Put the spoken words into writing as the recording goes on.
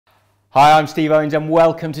Hi, I'm Steve Owens and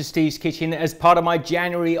welcome to Steve's Kitchen. As part of my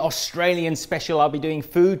January Australian special, I'll be doing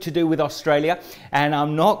food to do with Australia, and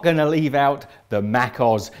I'm not going to leave out the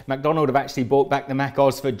MacOz. McDonald's have actually brought back the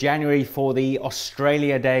MacOz for January for the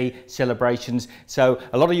Australia Day celebrations. So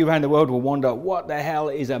a lot of you around the world will wonder, what the hell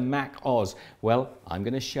is a MacOz? Well, I'm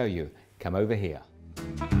going to show you. Come over here.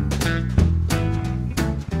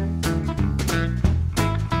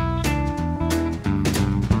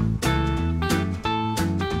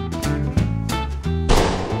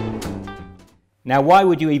 Now, why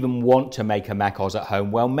would you even want to make a MacOz at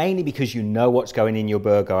home? Well, mainly because you know what's going in your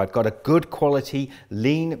burger. I've got a good quality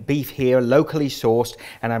lean beef here, locally sourced,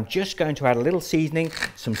 and I'm just going to add a little seasoning,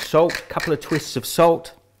 some salt, a couple of twists of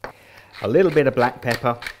salt, a little bit of black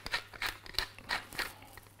pepper.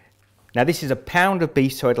 Now, this is a pound of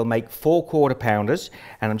beef, so it'll make 4 quarter pounders,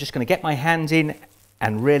 and I'm just going to get my hands in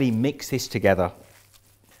and really mix this together,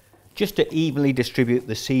 just to evenly distribute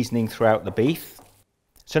the seasoning throughout the beef.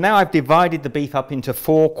 So now I've divided the beef up into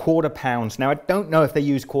 4 quarter pounds. Now, I don't know if they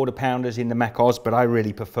use quarter pounders in the MacOz, but I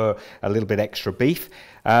really prefer a little bit extra beef.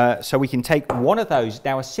 So we can take one of those.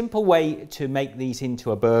 Now, a simple way to make these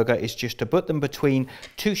into a burger is just to put them between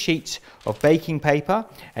 2 sheets of baking paper,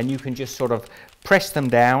 and you can just sort of press them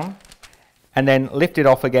down and then lift it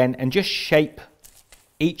off again and just shape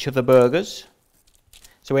each of the burgers.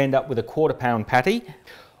 So we end up with a quarter pound patty.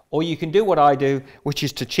 Or you can do what I do, which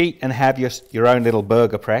is to cheat and have your own little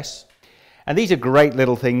burger press. And these are great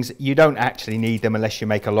little things. You don't actually need them unless you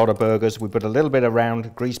make a lot of burgers. We put a little bit of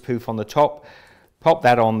round grease poof on the top, pop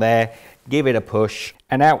that on there, give it a push,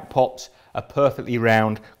 and out pops a perfectly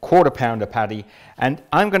round quarter pounder patty. And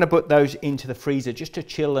I'm going to put those into the freezer just to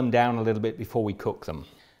chill them down a little bit before we cook them.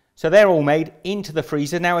 So they're all made into the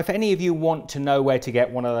freezer. Now, if any of you want to know where to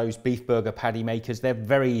get one of those beef burger patty makers, they're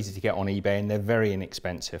very easy to get on eBay and they're very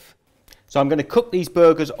inexpensive. So I'm going to cook these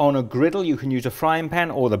burgers on a griddle. You can use a frying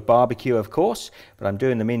pan or the barbecue, of course, but I'm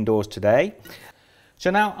doing them indoors today.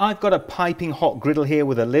 So now I've got a piping hot griddle here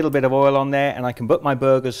with a little bit of oil on there, and I can put my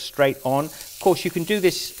burgers straight on. Of course, you can do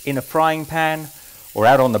this in a frying pan or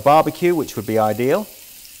out on the barbecue, which would be ideal.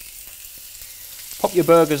 Pop your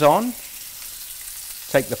burgers on.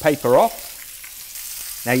 Take the paper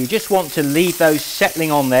off. Now you just want to leave those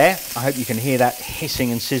settling on there. I hope you can hear that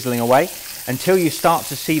hissing and sizzling away until you start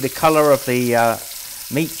to see the colour of the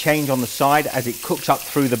meat change on the side as it cooks up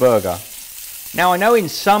through the burger. Now, I know in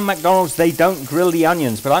some McDonald's they don't grill the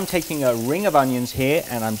onions, but I'm taking a ring of onions here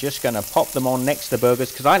and I'm just going to pop them on next to the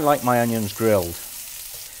burgers because I like my onions grilled.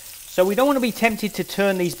 So we don't want to be tempted to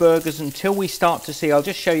turn these burgers until we start to see, I'll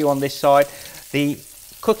just show you on this side, the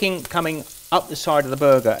cooking coming up the side of the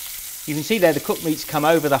burger. You can see there the cooked meat's come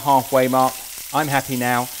over the halfway mark. I'm happy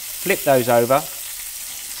now. Flip those over.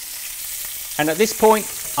 And at this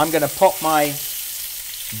point, I'm going to pop my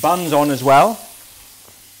buns on as well.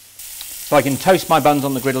 So I can toast my buns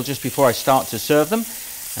on the griddle just before I start to serve them.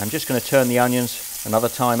 I'm just going to turn the onions another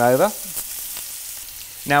time over.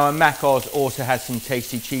 Now, a MacOz also has some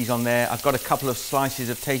tasty cheese on there. I've got a couple of slices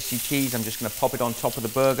of tasty cheese. I'm just going to pop it on top of the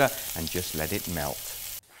burger and just let it melt.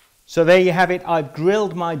 So there you have it. I've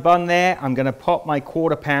grilled my bun there. I'm going to pop my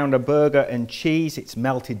quarter pounder burger and cheese. It's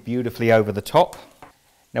melted beautifully over the top.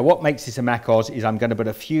 Now, what makes this a MacOz is I'm going to put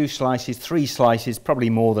a few slices, 3 slices, probably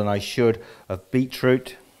more than I should, of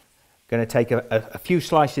beetroot. Going to take a few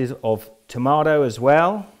slices of tomato as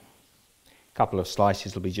well. A couple of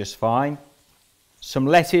slices will be just fine. Some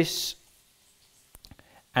lettuce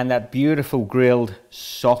and that beautiful grilled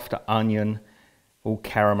soft onion all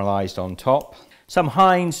caramelized on top. Some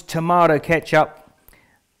Heinz tomato ketchup,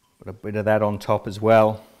 put a bit of that on top as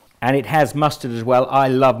well. And it has mustard as well. I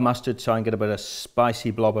love mustard, so I'm going to put a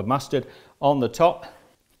spicy blob of mustard on the top.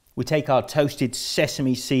 We take our toasted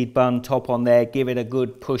sesame seed bun top on there, give it a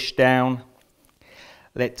good push down.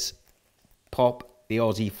 Let's pop the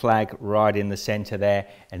Aussie flag right in the center there.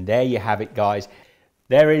 And there you have it, guys.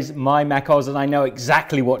 There is my MacOz, and I know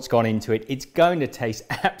exactly what's gone into it. It's going to taste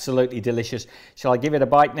absolutely delicious. Shall I give it a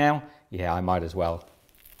bite now? Yeah, I might as well.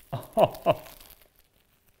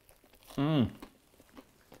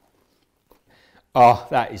 Oh,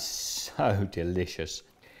 that is so delicious.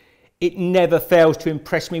 It never fails to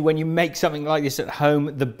impress me when you make something like this at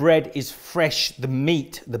home. The bread is fresh, the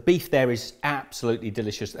meat, the beef there is absolutely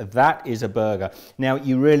delicious. That is a burger. Now,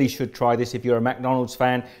 you really should try this. If you're a McDonald's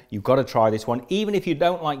fan, you've got to try this one. Even if you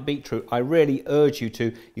don't like beetroot, I really urge you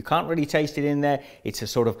to. You can't really taste it in there. It's a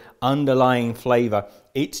sort of underlying flavor.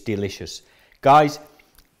 It's delicious. Guys,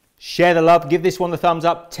 share the love, give this one the thumbs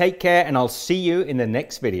up. Take care, and I'll see you in the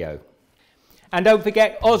next video. And don't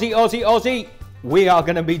forget, Aussie, Aussie, Aussie. We are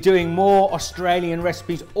going to be doing more Australian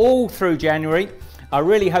recipes all through January. I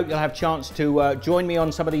really hope you'll have a chance to join me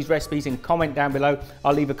on some of these recipes and comment down below.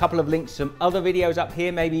 I'll leave a couple of links to some other videos up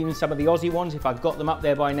here, maybe even some of the Aussie ones if I've got them up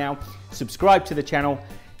there by now. Subscribe to the channel,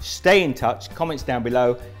 stay in touch, comments down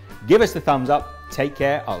below, give us the thumbs up, take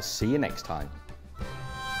care, I'll see you next time.